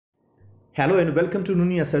Hello and welcome to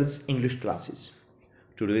Nuni Asar's English classes.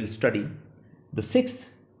 Today we'll study the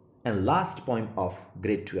sixth and last poem of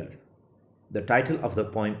grade 12. The title of the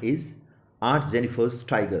poem is Aunt Jennifer's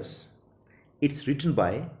Tigers. It's written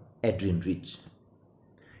by Adrienne Rich.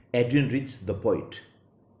 Adrienne Rich, the poet.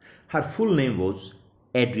 Her full name was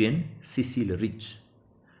Adrienne Cecile Rich.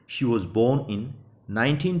 She was born in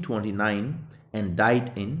 1929 and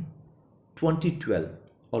died in 2012,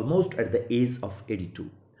 almost at the age of 82.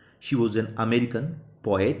 She was an American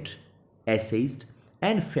poet, essayist,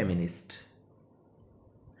 and feminist.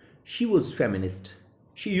 She was feminist.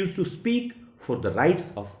 She used to speak for the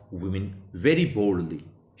rights of women very boldly.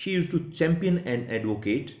 She used to champion and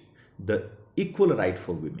advocate the equal right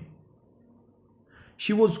for women.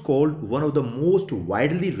 She was called one of the most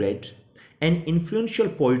widely read and influential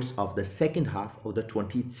poets of the second half of the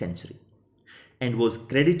 20th century and was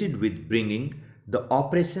credited with bringing the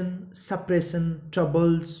oppression, suppression,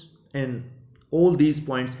 troubles, and all these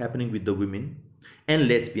points happening with the women and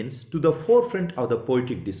lesbians to the forefront of the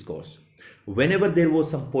poetic discourse. Whenever there was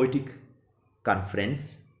some poetic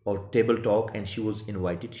conference or table talk and she was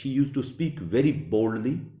invited, she used to speak very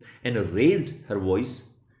boldly and raised her voice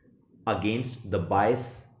against the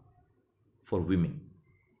bias for women.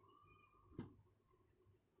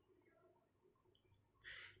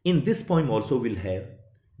 In this poem also we'll have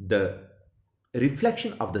the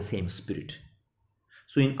reflection of the same spirit.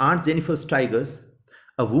 So in Aunt Jennifer's Tigers,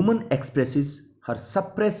 a woman expresses her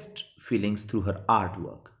suppressed feelings through her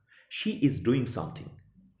artwork. She is doing something.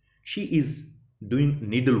 She is doing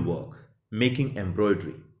needlework, making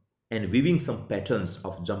embroidery, and weaving some patterns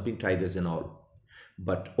of jumping tigers and all.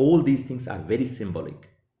 But all these things are very symbolic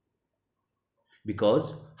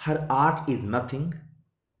because her art is nothing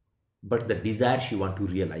but the desire she wants to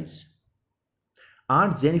realize.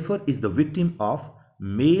 Aunt Jennifer is the victim of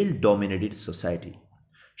male-dominated society.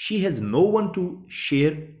 She has no one to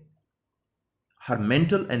share her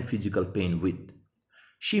mental and physical pain with.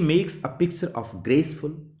 She makes a picture of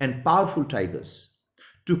graceful and powerful tigers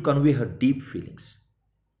to convey her deep feelings.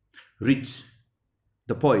 Rich,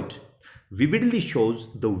 the poet, vividly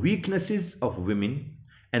shows the weaknesses of women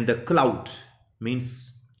and the clout,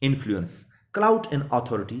 means influence, clout and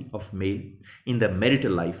authority of male in the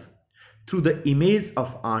marital life through the image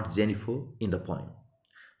of Aunt Jennifer in the poem.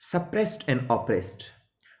 Suppressed and oppressed,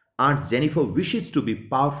 Aunt Jennifer wishes to be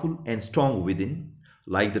powerful and strong within,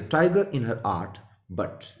 like the tiger in her art,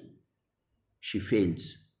 but she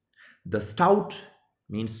fails. The stout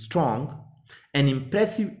means strong, an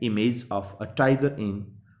impressive image of a tiger in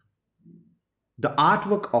the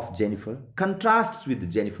artwork of Jennifer contrasts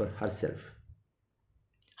with Jennifer herself.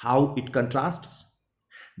 How it contrasts?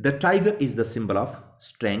 The tiger is the symbol of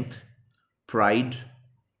strength, pride,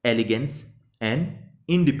 elegance, and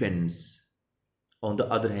independence. On the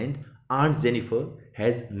other hand, Aunt Jennifer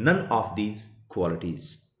has none of these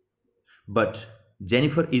qualities. But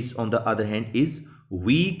Jennifer is, on the other hand, is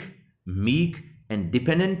weak, meek, and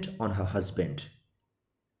dependent on her husband.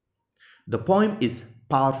 The poem is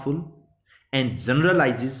powerful and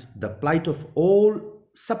generalizes the plight of all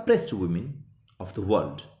suppressed women of the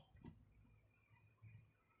world.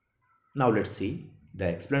 Now let's see the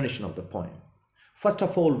explanation of the poem. First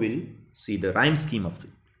of all, we'll see the rhyme scheme of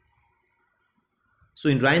it. So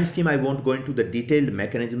in rhyme scheme, I won't go into the detailed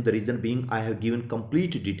mechanism. The reason being I have given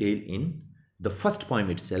complete detail in the first poem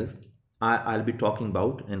itself. I'll be talking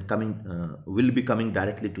about and will be coming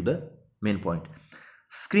directly to the main point.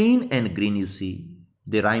 Screen and green, you see,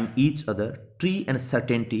 they rhyme each other. Tree and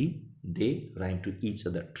certainty, they rhyme to each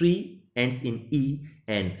other. Tree ends in E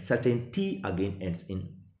and certainty again ends in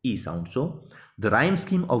E sound. So the rhyme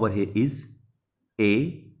scheme over here is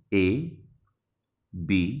A, B,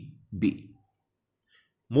 B.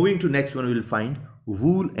 Moving to next one, we will find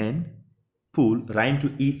wool and pool rhyme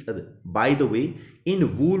to each other. By the way,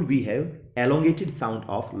 in wool we have elongated sound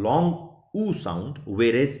of long oo sound,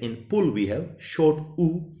 whereas in pool we have short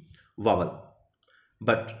oo vowel.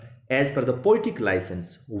 But as per the poetic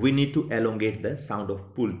license, we need to elongate the sound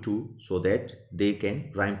of pool too, so that they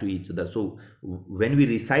can rhyme to each other. So when we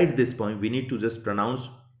recite this poem, we need to just pronounce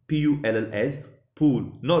P-U-L-L as pool,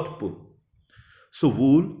 not pull. So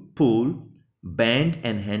wool, pool, band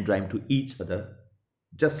and hand rhyme to each other,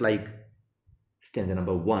 just like stanza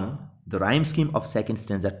number 1. The rhyme scheme of second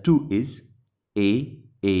stanza 2 is A,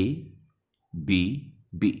 B,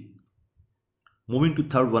 B. Moving to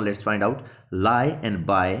third one, let's find out lie and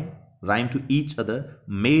buy rhyme to each other.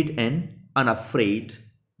 Made and unafraid,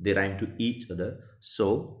 they rhyme to each other.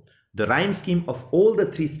 So the rhyme scheme of all the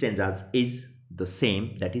three stanzas is the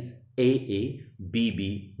same, that is A, B,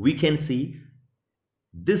 B. We can see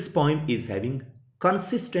this poem is having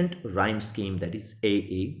consistent rhyme scheme, that is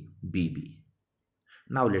AABB.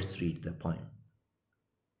 Now let's read the poem.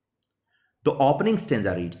 The opening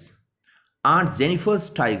stanza reads, Aunt Jennifer's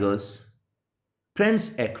tigers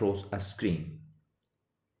prance across a screen.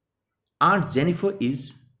 Aunt Jennifer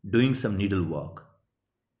is doing some needlework.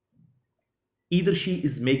 Either she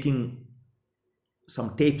is making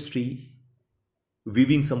some tapestry,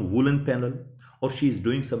 weaving some woolen panel, or she is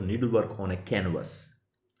doing some needlework on a canvas.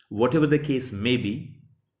 Whatever the case may be,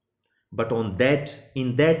 but in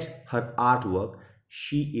that her artwork,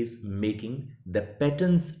 she is making the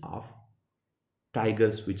patterns of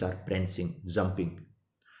tigers which are prancing, jumping.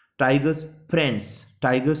 Tigers prance,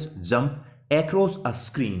 tigers jump across a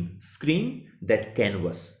screen, that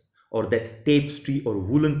canvas or that tapestry or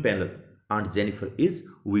woolen panel Aunt Jennifer is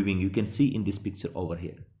weaving. You can see in this picture over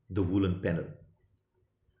here, the woolen panel.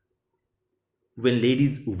 When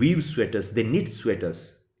ladies weave sweaters, they knit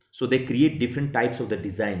sweaters, so they create different types of the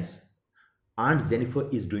designs. Aunt Jennifer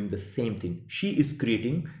is doing the same thing. She is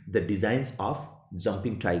creating the designs of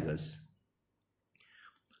jumping tigers.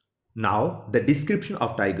 Now, the description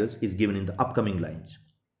of tigers is given in the upcoming lines.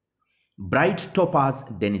 Bright topaz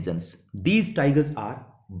denizens. These tigers are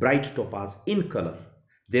bright topaz in color.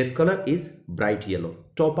 Their color is bright yellow.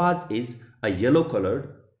 Topaz is a yellow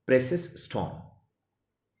colored precious stone.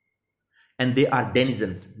 And they are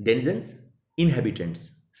denizens. Denizens,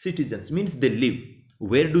 inhabitants. Citizens means they live.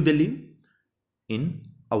 Where do they live? In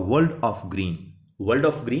a world of green. World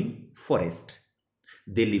of green, forest.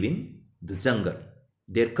 They live in the jungle.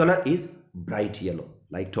 Their color is bright yellow,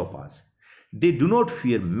 like topaz. They do not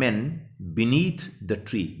fear men beneath the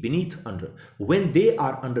tree, beneath, under. When they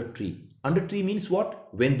are under tree means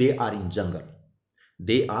what? When they are in jungle.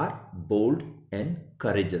 They are bold and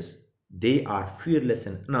courageous. They are fearless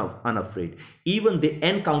and unafraid. Even they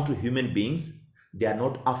encounter human beings, they are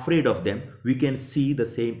not afraid of them. We can see the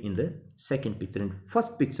same in the second picture. In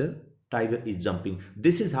first picture, tiger is jumping.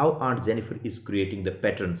 This is how Aunt Jennifer is creating the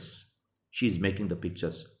patterns. She is making the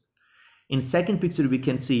pictures. In second picture, we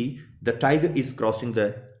can see the tiger is crossing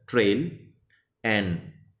the trail and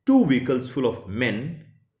two vehicles full of men,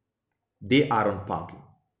 they are on parking.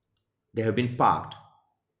 They have been parked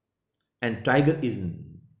and tiger is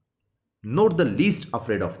not the least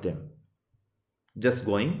afraid of them, just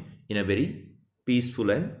going in a very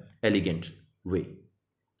peaceful and elegant way.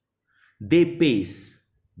 They pace.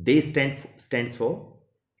 They stands for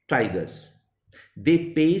tigers.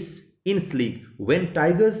 They pace in sleek. When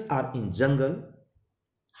tigers are in jungle,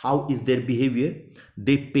 how is their behavior?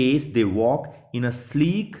 They pace, they walk in a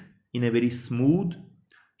sleek, in a very smooth,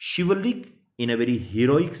 chivalric, in a very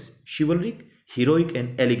heroic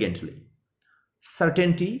and elegantly.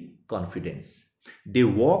 Certainty, confidence. They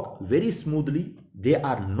walk very smoothly. They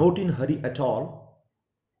are not in hurry at all.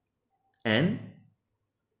 And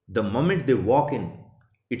the moment they walk in,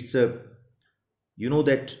 it's a,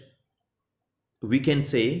 that we can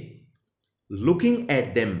say, looking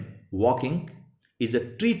at them walking is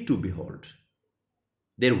a treat to behold.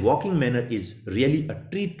 Their walking manner is really a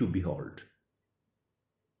treat to behold.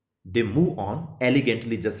 They move on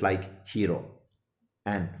elegantly, just like hero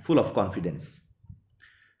and full of confidence.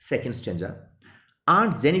 Second stanza.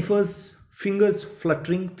 Aunt Jennifer's fingers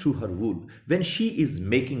fluttering through her wool. When she is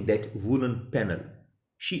making that woolen panel,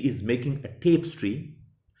 she is making a tapestry.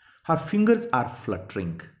 Her fingers are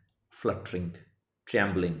fluttering,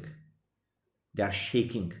 trembling. They are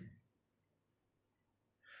shaking.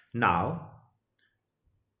 Now,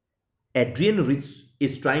 Adrienne Rich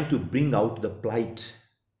is trying to bring out the plight,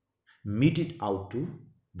 mete it out to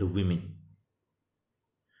the women.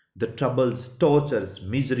 The troubles, tortures,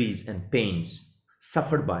 miseries and pains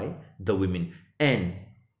suffered by the women. And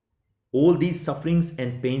all these sufferings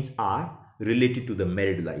and pains are related to the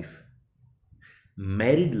married life.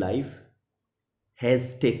 Married life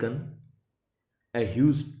has taken a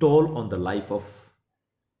huge toll on the life of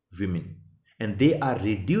women, and they are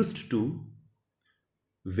reduced to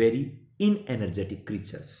very inenergetic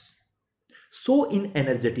creatures. So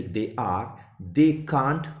inenergetic they are, they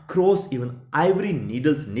can't cross even ivory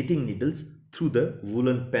needles, knitting needles through the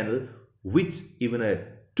woolen panel, which even a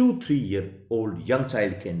 2-3 year old young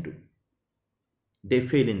child can do. They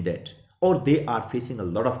fail in that, or they are facing a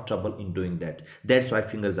lot of trouble in doing that. That's why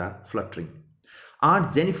fingers are fluttering.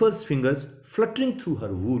 Aunt Jennifer's fingers fluttering through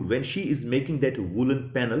her wool. When she is making that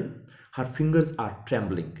woolen panel, her fingers are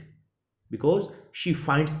trembling because she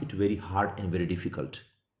finds it very hard and very difficult.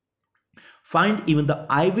 Find even the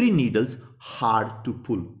ivory needles hard to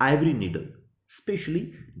pull. Ivory needle,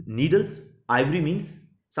 especially needles. Ivory means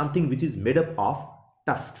something which is made up of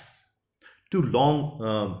tusks. Two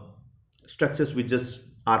long structures which just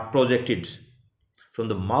are projected. from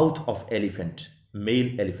the mouth of elephant,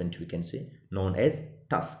 male elephant we can say, known as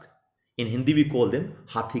tusk. In Hindi we call them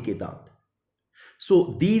hathi ke daant.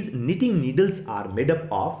 So these knitting needles are made up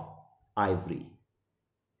of ivory,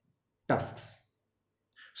 tusks.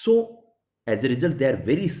 So as a result they are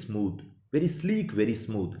very smooth, very sleek, very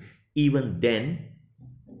smooth. Even then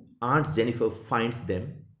Aunt Jennifer finds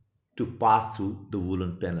them to pass through the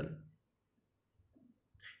woolen panel.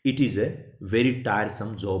 It is a very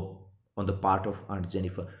tiresome job on the part of Aunt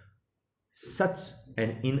Jennifer. Such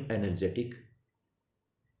an inenergetic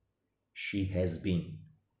she has been.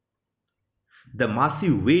 The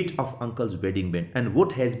massive weight of uncle's wedding band, and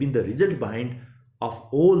what has been the result behind of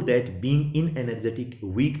all that, being inenergetic,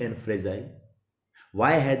 weak and fragile.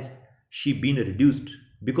 Why has she been reduced?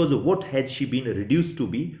 Because of what had she been reduced to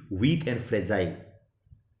be weak and fragile?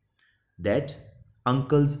 That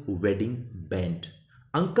uncle's wedding band.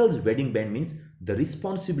 Uncle's wedding band means the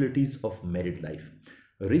responsibilities of married life.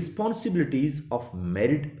 Responsibilities of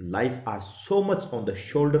married life are so much on the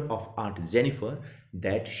shoulder of Aunt Jennifer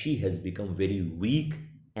that she has become very weak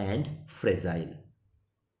and fragile.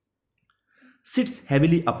 Sits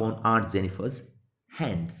heavily upon Aunt Jennifer's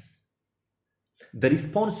hands. The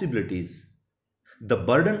responsibilities, the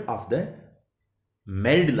burden of the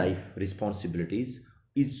married life responsibilities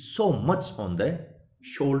is so much on the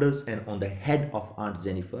shoulders and on the head of Aunt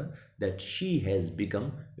Jennifer that she has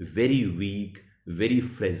become very weak, very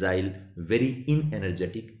fragile, very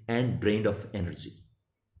inenergetic and drained of energy.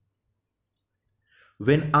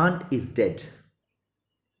 When Aunt is dead,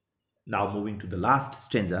 now moving to the last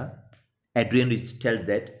stanza, Adrienne Rich tells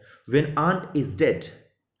that when Aunt is dead,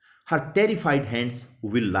 her terrified hands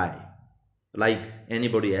will lie. Like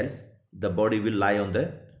anybody else, the body will lie on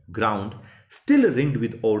the ground, still ringed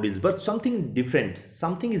with ordeals, but something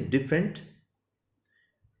is different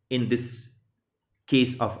in this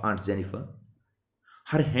case of Aunt Jennifer.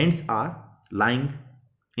 Her hands are lying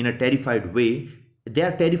in a terrified way. They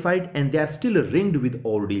are terrified and they are still ringed with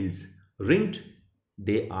ordeals. Ringed,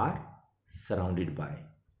 they are surrounded by.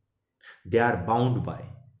 They are bound by.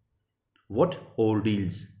 What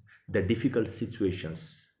ordeals? The difficult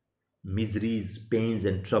situations, miseries, pains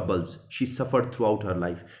and troubles she suffered throughout her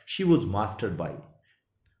life. She was mastered by.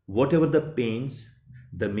 Whatever the pains,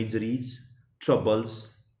 the miseries,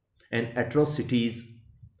 troubles and atrocities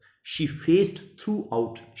she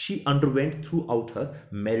underwent throughout her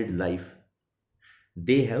married life,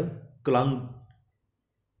 they have clung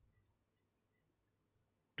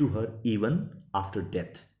to her even after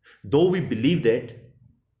death. Though we believe that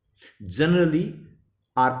generally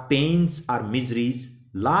our pains, our miseries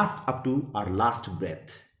last up to our last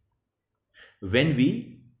breath. When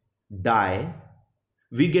we die,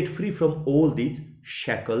 we get free from all these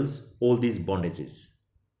shackles, all these bondages.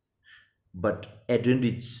 But Adrienne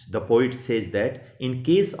Rich, the poet, says that in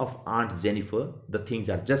case of Aunt Jennifer, the things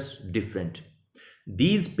are just different.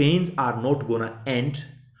 These pains are not gonna end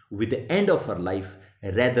with the end of her life.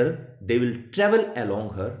 Rather, they will travel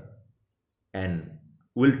along her and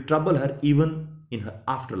will trouble her even in her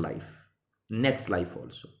afterlife, next life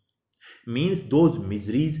also. Means those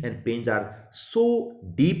miseries and pains are so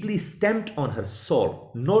deeply stamped on her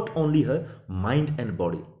soul, not only her mind and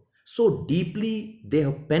body. So deeply they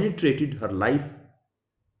have penetrated her life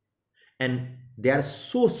and they are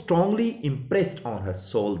so strongly impressed on her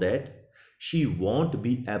soul that she won't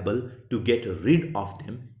be able to get rid of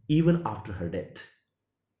them even after her death.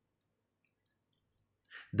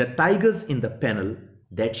 The tigers in the panel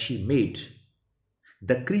that she made,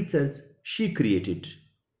 the creatures she created.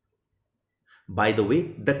 By the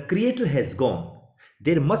way, the creator has gone.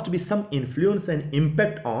 There must be some influence and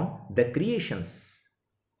impact on the creations.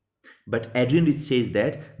 But Adrienne Rich says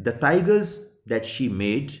that the tigers that she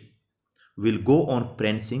made will go on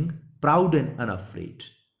prancing, proud and unafraid.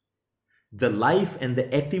 The life and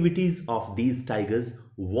the activities of these tigers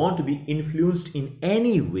won't be influenced in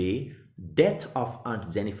any way. Death of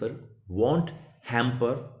Aunt Jennifer won't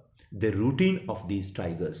hamper the routine of these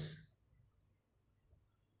tigers.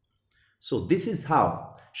 So this is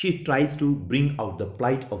how she tries to bring out the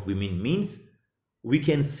plight of women. Means we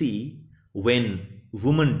can see when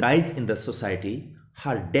woman dies in the society,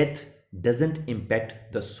 her death doesn't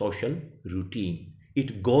impact the social routine.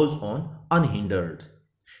 It goes on unhindered.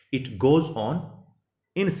 It goes on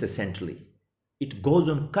incessantly. It goes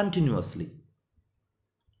on continuously.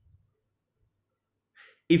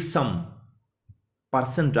 If some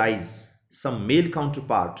person dies, some male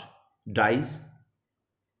counterpart dies,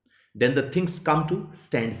 then the things come to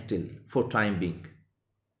stand still for time being.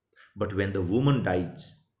 But when the woman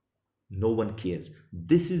dies, no one cares.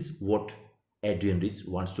 This is what Adrienne Rich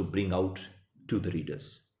wants to bring out to the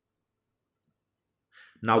readers.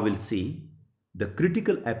 Now we'll see the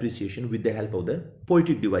critical appreciation with the help of the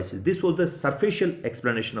poetic devices. This was the superficial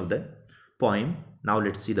explanation of the poem. Now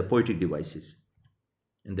let's see the poetic devices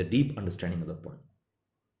and the deep understanding of the poem.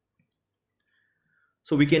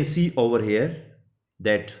 So we can see over here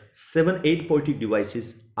that 7-8 poetic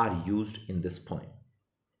devices are used in this poem,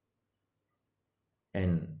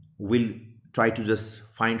 and we'll try to just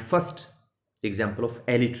find first example of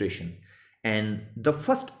alliteration. And the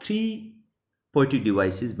first 3 poetic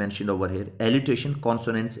devices mentioned over here, alliteration,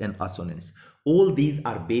 consonance and assonance, all these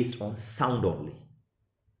are based on sound only.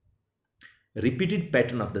 Repeated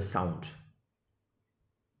pattern of the sound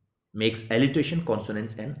makes alliteration,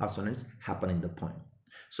 consonance and assonance happen in the poem.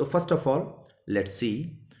 So first of all, let's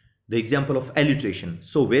see the example of alliteration.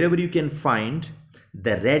 So wherever you can find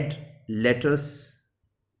the red letters,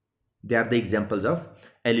 they are the examples of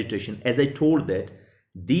alliteration. As I told that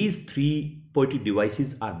these 3 poetic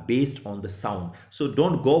devices are based on the sound. So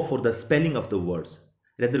don't go for the spelling of the words,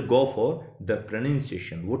 rather go for the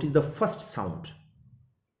pronunciation. What is the first sound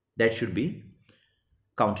that should be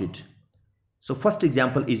counted? So first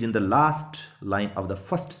example is in the last line of the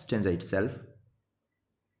first stanza itself.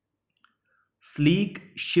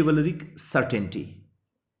 Sleek, chivalric certainty.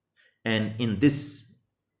 And in this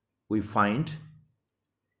we find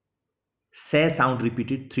say sound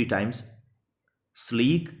repeated 3 times.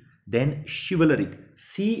 Sleek, then chivalric.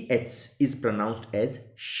 CH is pronounced as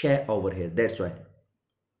she over here. That's why.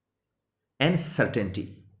 And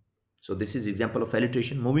certainty. So this is example of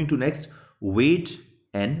alliteration. Moving to next, wait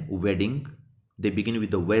and wedding. They begin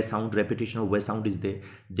with the way sound. Repetition of way sound is there.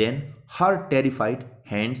 Then her terrified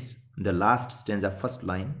hands. The last stanza, first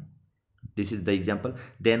line. This is the example.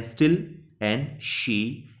 Then still and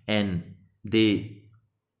she, and they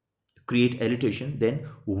create alliteration. Then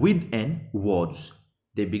with and was.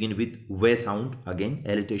 They begin with way sound, again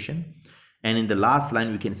alliteration. And in the last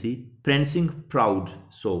line we can see prancing proud.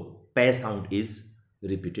 So pa sound is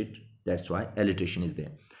repeated. That's why alliteration is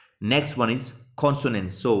there. Next one is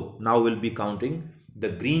consonance. So now we'll be counting the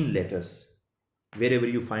green letters. Wherever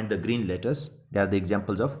you find the green letters, they are the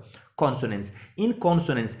examples of consonants. In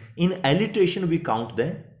consonants, in alliteration we count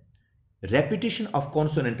the repetition of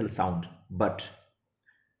consonantal sound, but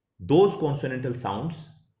those consonantal sounds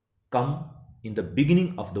come in the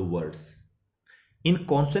beginning of the words. In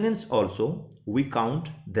consonants also we count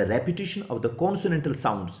the repetition of the consonantal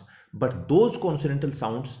sounds, but those consonantal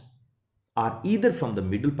sounds are either from the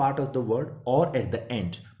middle part of the word or at the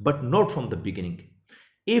end, but not from the beginning.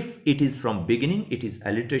 If it is from beginning, it is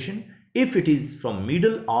alliteration. If it is from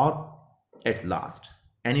middle or at last,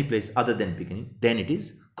 any place other than beginning, then it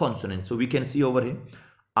is consonant. So we can see over here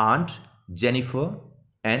aunt, Jennifer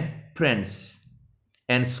and prince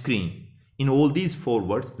and screen. In all these 4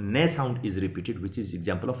 words, ne sound is repeated, which is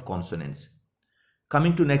example of consonants.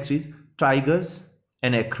 Coming to next is tigers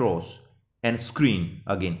and across and screen.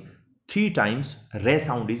 Again 3 times re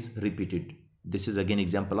sound is repeated. This is again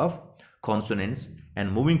example of consonants. And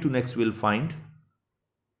moving to next, we'll find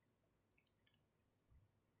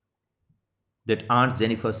that Aunt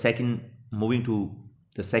Jennifer, second, moving to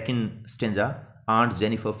the second stanza, Aunt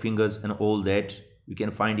Jennifer fingers and all that. You can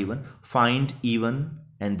find even, find, even,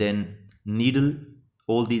 and then needle.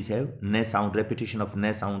 All these have ne sound, repetition of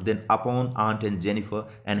ne sound. Then upon, Aunt and Jennifer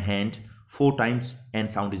and hand, 4 times n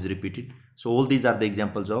sound is repeated. So all these are the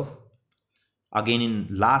examples of. Again in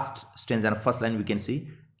last stanza and first line we can see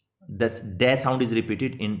this dash sound is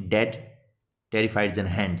repeated in dead, terrified and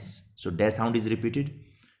hands. So dash sound is repeated,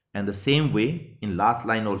 and the same way in last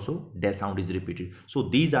line also dash sound is repeated. So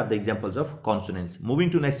these are the examples of consonants. Moving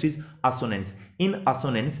to next is assonance. In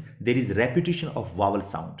assonance there is repetition of vowel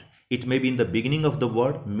sound. It may be in the beginning of the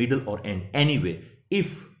word, middle or end. Anyway,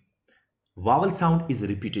 if vowel sound is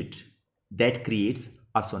repeated, that creates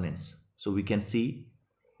assonance. So we can see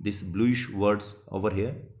these bluish words over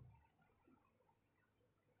here.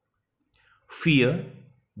 Fear,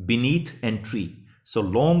 beneath and tree. So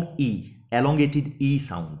long E, elongated E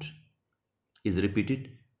sound is repeated.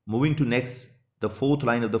 Moving to next, the 4th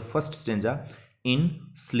line of the first stanza, in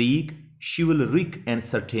sleek, chivalric and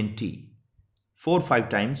certainty. 4-5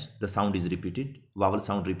 times the sound is repeated, vowel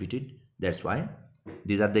sound repeated. That's why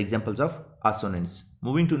these are the examples of assonance.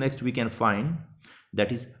 Moving to next, we can find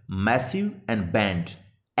that is massive and band.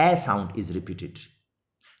 A sound is repeated.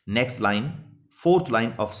 Next line, 4th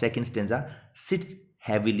line of second stanza, sits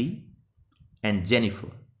heavily and Jennifer.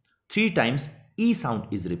 3 times E sound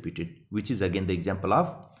is repeated, which is again the example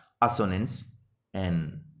of assonance.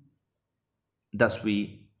 And thus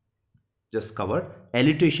we just covered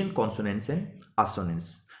alliteration, consonance and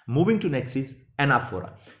assonance. Moving to next is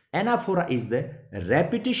anaphora. Anaphora is the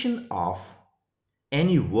repetition of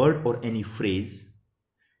any word or any phrase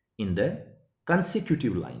in the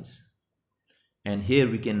consecutive lines. And here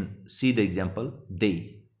we can see the example,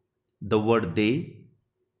 they. The word they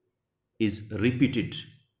is repeated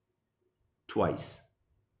twice.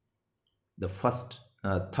 The first,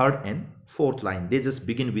 third and fourth line, they just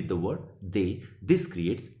begin with the word they. This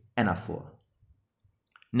creates anaphor.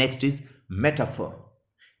 Next is metaphor.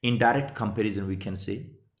 Indirect comparison we can say.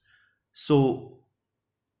 So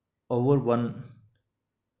over one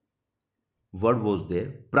word was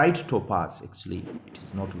there, bright topaz. Actually it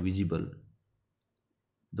is not visible.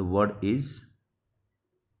 The word is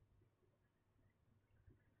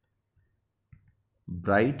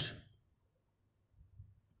bright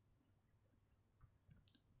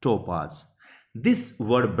topaz. This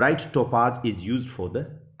word bright topaz is used for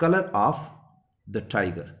the color of the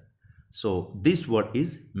tiger. So this word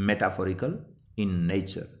is metaphorical in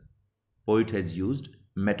nature. Poet has used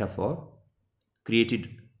metaphor,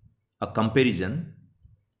 created a comparison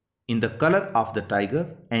in the color of the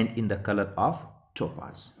tiger and in the color of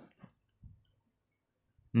topaz.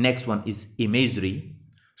 Next one is imagery.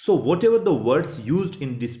 So whatever the words used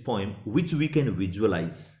in this poem which we can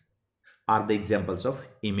visualize are the examples of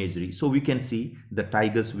imagery. So we can see the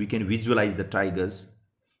tigers, we can visualize the tigers.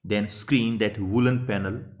 Then screen, that woolen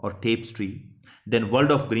panel or tapestry. Then world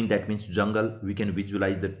of green, that means jungle. We can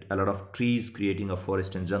visualize that a lot of trees creating a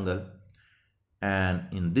forest and jungle. And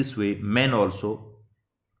in this way, men also,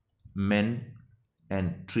 men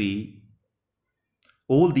and tree,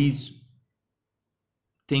 all these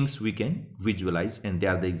things we can visualize, and they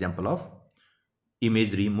are the example of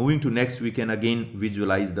imagery. Moving to next, we can again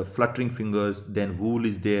visualize the fluttering fingers. Then wool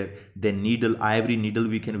is there. Then needle, ivory needle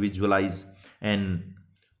we can visualize. And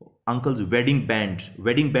uncle's wedding band.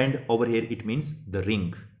 Wedding band over here, it means the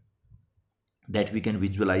ring that we can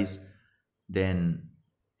visualize. Then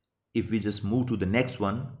if we just move to the next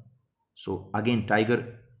one, so again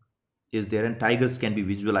tiger is there and tigers can be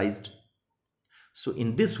visualized. So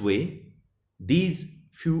in this way, these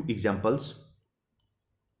few examples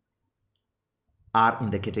are in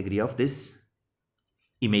the category of this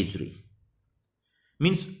imagery.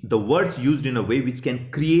 Means the words used in a way which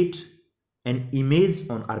can create an image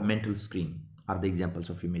on our mental screen are the examples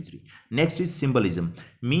of imagery. Next is symbolism.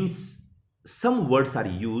 Means some words are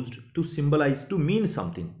used to symbolize, to mean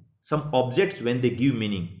something. Some objects, when they give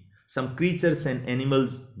meaning, some creatures and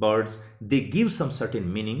animals, birds, they give some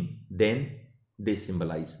certain meaning, then they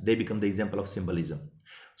symbolize. They become the example of symbolism.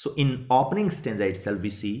 So in opening stanza itself, we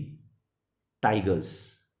see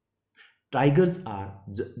tigers. Tigers are,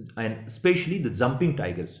 and especially the jumping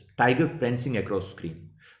tigers, tiger prancing across screen.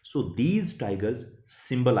 So these tigers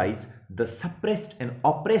symbolize the suppressed and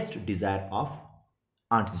oppressed desire of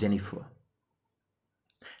Aunt Jennifer.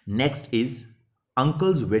 Next is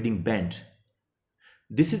uncle's wedding band.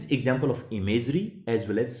 This is example of imagery as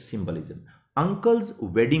well as symbolism. Uncle's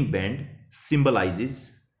wedding band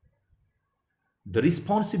symbolizes the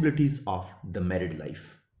responsibilities of the married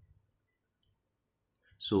life.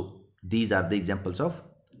 So these are the examples of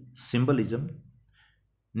symbolism.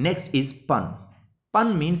 Next is pun.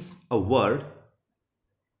 Pun means a word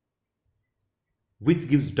which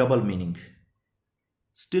gives double meaning.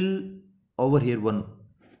 Still over here one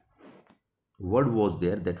word was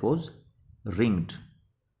there, that was ringed.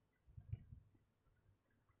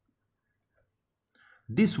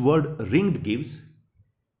 This word ringed gives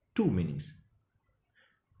two meanings.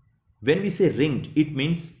 When we say ringed, it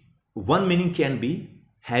means one meaning can be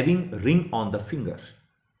having ring on the finger.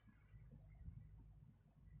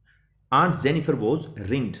 Aunt Jennifer was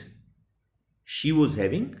ringed. She was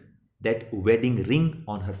having that wedding ring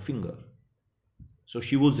on her finger. So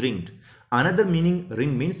she was ringed. Another meaning,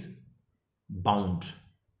 ring means bound,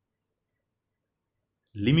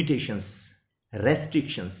 limitations,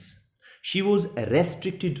 restrictions. She was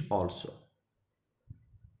restricted also.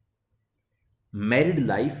 Married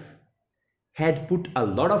life had put a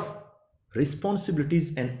lot of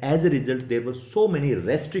responsibilities, and as a result there were so many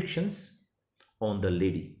restrictions on the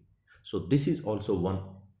lady. So this is also one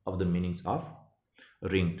of the meanings of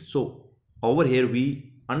ringed. So over here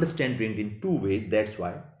we understand ringed in two ways. That's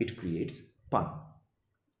why it creates pun.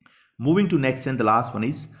 Moving to next, and the last one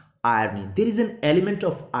is irony. There is an element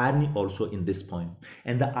of irony also in this poem,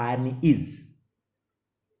 and the irony is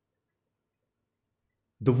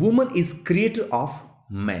the woman is creator of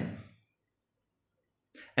men,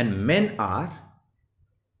 and men are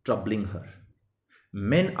troubling her.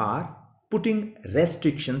 Men are putting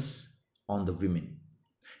restrictions on the women.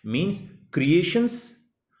 Means creations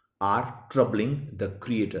are troubling the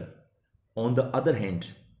creator. On the other hand,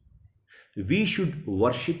 we should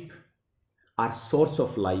worship our source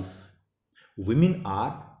of life. Women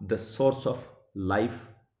are the source of life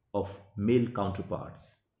of male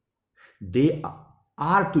counterparts. They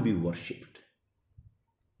are to be worshipped,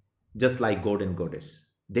 just like God and Goddess.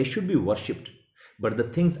 They should be worshipped, but the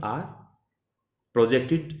things are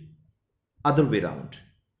projected other way around.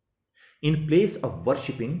 In place of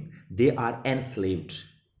worshipping, they are enslaved.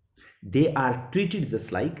 They are treated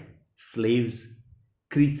just like slaves,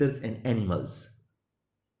 creatures, and animals.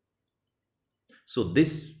 So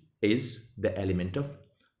this is the element of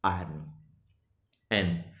irony.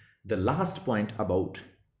 And the last point about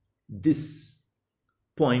this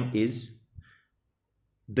poem is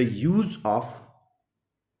the use of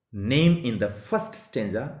name in the first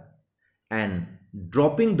stanza and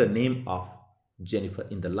dropping the name of Jennifer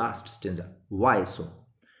in the last stanza. Why so?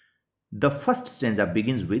 The first stanza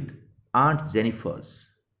begins with Aunt Jennifer's,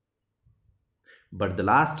 but the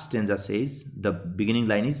last stanza says, the beginning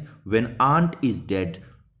line is, when Aunt is dead,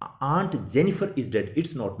 Aunt Jennifer is dead.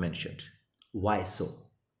 It's not mentioned. Why so?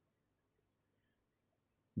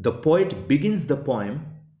 The poet begins the poem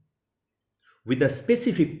with a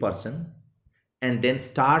specific person and then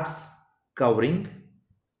starts covering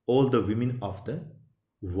all the women of the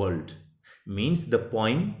world. Means the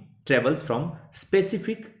poem travels from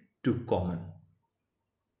specific to common.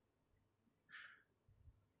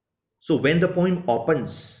 So when the poem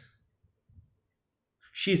opens,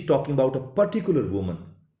 she is talking about a particular woman,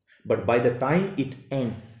 but by the time it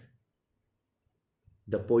ends,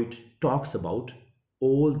 the poet talks about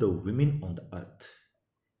all the women on the earth.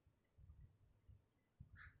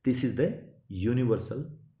 This is the universal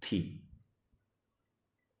theme.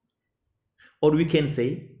 Or we can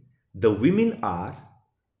say the women are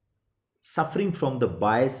suffering from the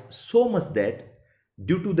bias so much that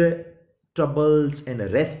due to the troubles and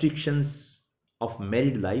restrictions of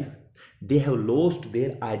married life, they have lost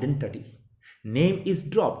their identity. Name is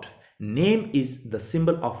dropped. Name is the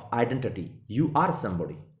symbol of identity. You are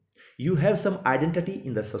somebody. You have some identity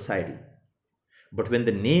in the society. But when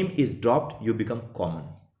the name is dropped, you become common,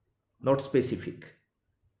 not specific.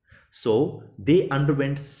 So they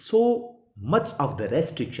underwent so much of the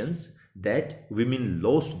restrictions that women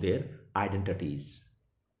lost their identities.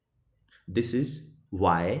 This is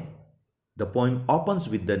why the poem opens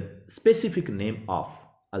with the specific name of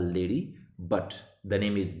a lady, but the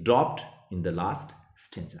name is dropped in the last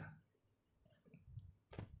stanza.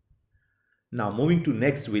 Now moving to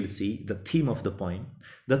next, we'll see the theme of the poem.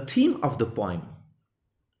 The theme of the poem,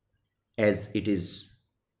 as it is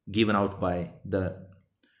given out by the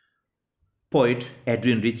poet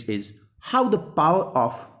Adrienne Rich, is how the power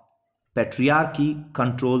of patriarchy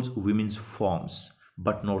controls women's forms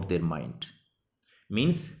but not their mind.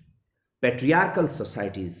 Means patriarchal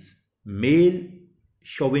societies, male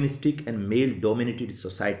chauvinistic and male dominated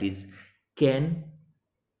societies can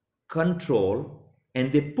control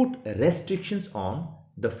and they put restrictions on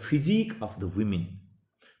the physique of the women,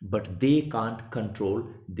 but they can't control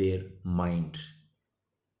their mind.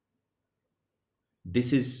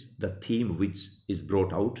 This is the theme which is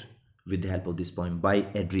brought out with the help of this poem by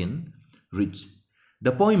Adrienne Rich.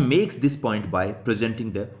 The poem makes this point by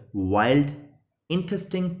presenting the wild,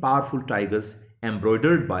 interesting, powerful tigers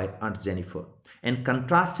embroidered by Aunt Jennifer and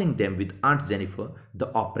contrasting them with Aunt Jennifer, the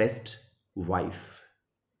oppressed wife.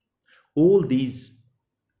 All these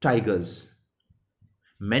tigers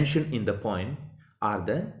mentioned in the poem are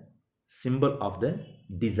the symbol of the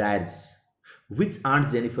desires which Aunt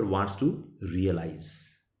Jennifer wants to realize.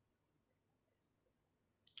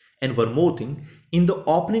 And one more thing, in the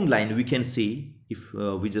opening line we can see, if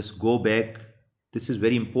we just go back, this is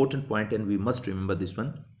very important point and we must remember this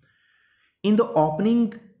one. In the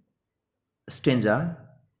opening stanza,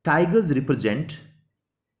 tigers represent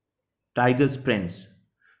tigers' friends.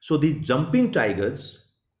 So these jumping tigers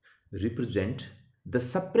represent the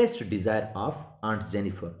suppressed desire of Aunt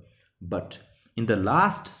Jennifer. But in the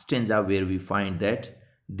last stanza where we find that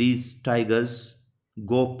these tigers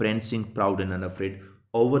go prancing proud and unafraid,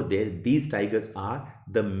 over there these tigers are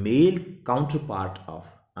the male counterpart of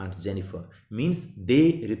Aunt Jennifer. Means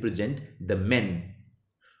they represent the men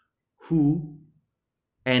who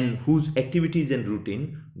and whose activities and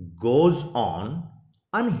routine goes on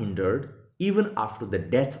unhindered even after the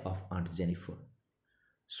death of Aunt Jennifer.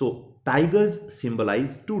 So tigers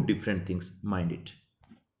symbolize two different things, mind it.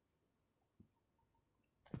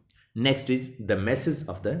 Next is the message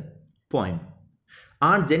of the poem.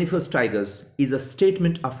 Aunt Jennifer's tigers is a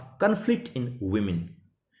statement of conflict in women.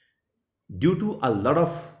 Due to a lot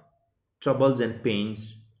of troubles and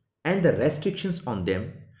pains and the restrictions on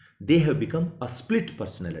them, they have become a split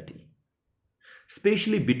personality,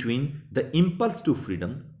 especially between the impulse to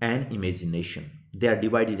freedom and imagination. They are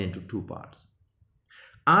divided into two parts.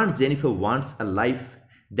 Aunt Jennifer wants a life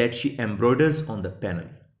that she embroiders on the panel.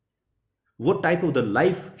 What type of the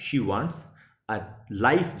life she wants? A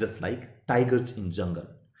life just like tigers in jungle,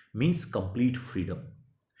 means complete freedom.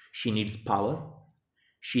 She needs power,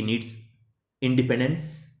 she needs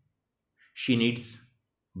independence, she needs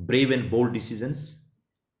brave and bold decisions,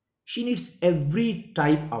 she needs every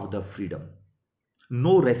type of the freedom,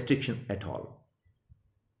 no restriction at all.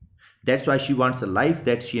 That's why she wants a life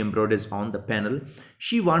that she embroiders on the panel.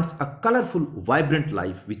 She wants a colorful, vibrant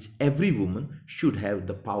life which every woman should have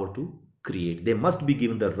the power to create. They must be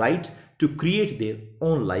given the right to create their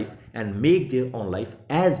own life and make their own life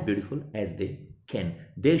as beautiful as they can.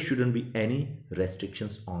 There shouldn't be any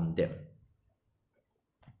restrictions on them.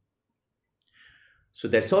 So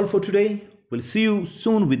that's all for today. We'll see you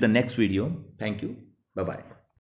soon with the next video. Thank you. Bye-bye.